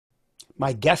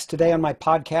My guest today on my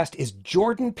podcast is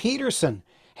Jordan Peterson.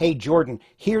 Hey, Jordan,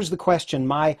 here's the question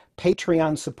my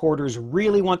Patreon supporters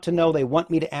really want to know. They want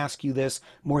me to ask you this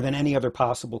more than any other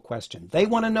possible question. They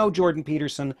want to know, Jordan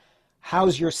Peterson,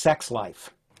 how's your sex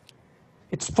life?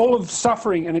 It's full of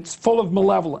suffering and it's full of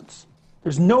malevolence.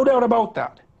 There's no doubt about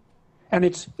that. And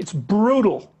it's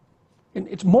brutal. And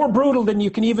it's more brutal than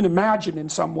you can even imagine in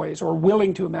some ways, or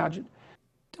willing to imagine.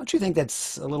 Don't you think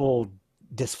that's a little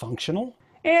dysfunctional?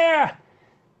 Yeah.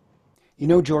 You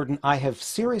know, Jordan, I have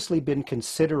seriously been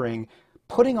considering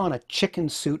putting on a chicken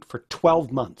suit for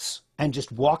 12 months and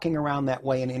just walking around that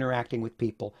way and interacting with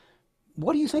people.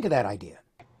 What do you think of that idea?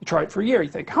 You try it for a year, you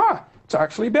think, it's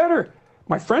actually better.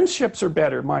 My friendships are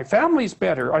better, my family's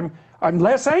better, I'm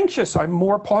less anxious, I'm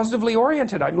more positively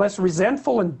oriented, I'm less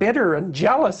resentful and bitter and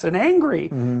jealous and angry.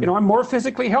 You know, I'm more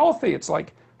physically healthy. It's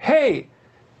like, hey,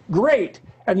 great,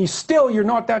 and you're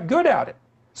not that good at it.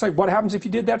 It's like, what happens if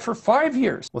you did that for 5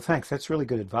 years? Well, thanks. That's really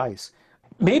good advice.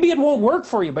 Maybe it won't work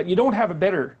for you, but you don't have a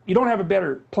better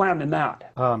plan than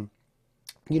that.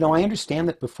 You know, I understand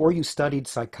that before you studied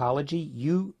psychology,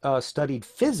 you studied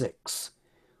physics.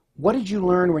 What did you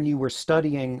learn when you were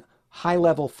studying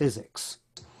high-level physics?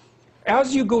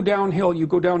 As you go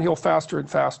downhill faster and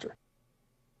faster.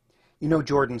 You know,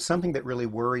 Jordan, something that really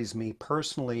worries me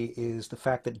personally is the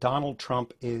fact that Donald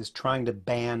Trump is trying to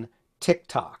ban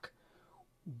TikTok.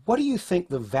 What do you think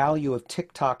the value of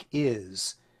TikTok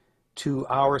is to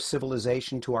our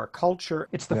civilization, to our culture?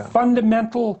 It's the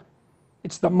fundamental,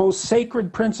 it's the most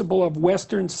sacred principle of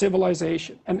Western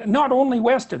civilization. And not only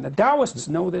Western, the Taoists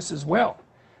know this as well.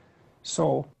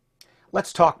 So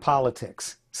let's talk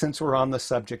politics, since we're on the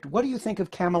subject. What do you think of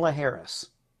Kamala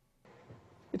Harris?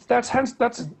 That's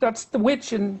the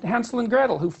witch in Hansel and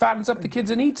Gretel who fattens up the kids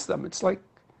and eats them. It's like,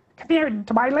 come here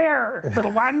to my lair,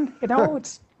 little one. You know,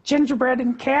 it's gingerbread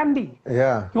and candy.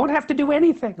 Yeah. You won't have to do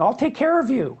anything. I'll take care of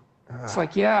you. It's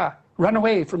like, yeah, run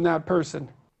away from that person.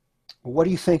 What do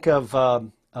you think of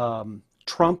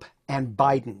Trump and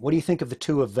Biden? What do you think of the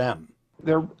two of them?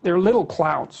 They're little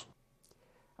clowns.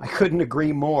 I couldn't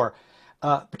agree more.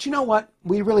 But you know what?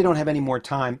 We really don't have any more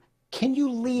time. Can you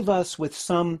leave us with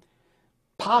some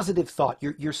positive thought?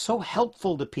 You're so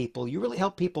helpful to people. You really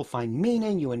help people find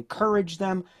meaning. You encourage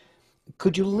them.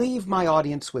 Could you leave my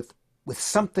audience with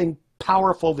something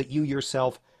powerful that you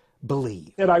yourself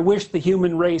believe? That I wish the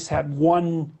human race had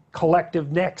one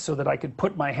collective neck so that I could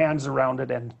put my hands around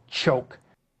it and choke.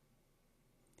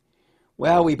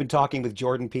 Well, we've been talking with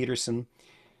Jordan Peterson.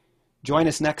 Join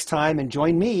us next time and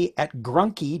join me at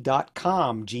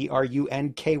grunky.com,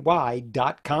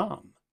 grunky.com.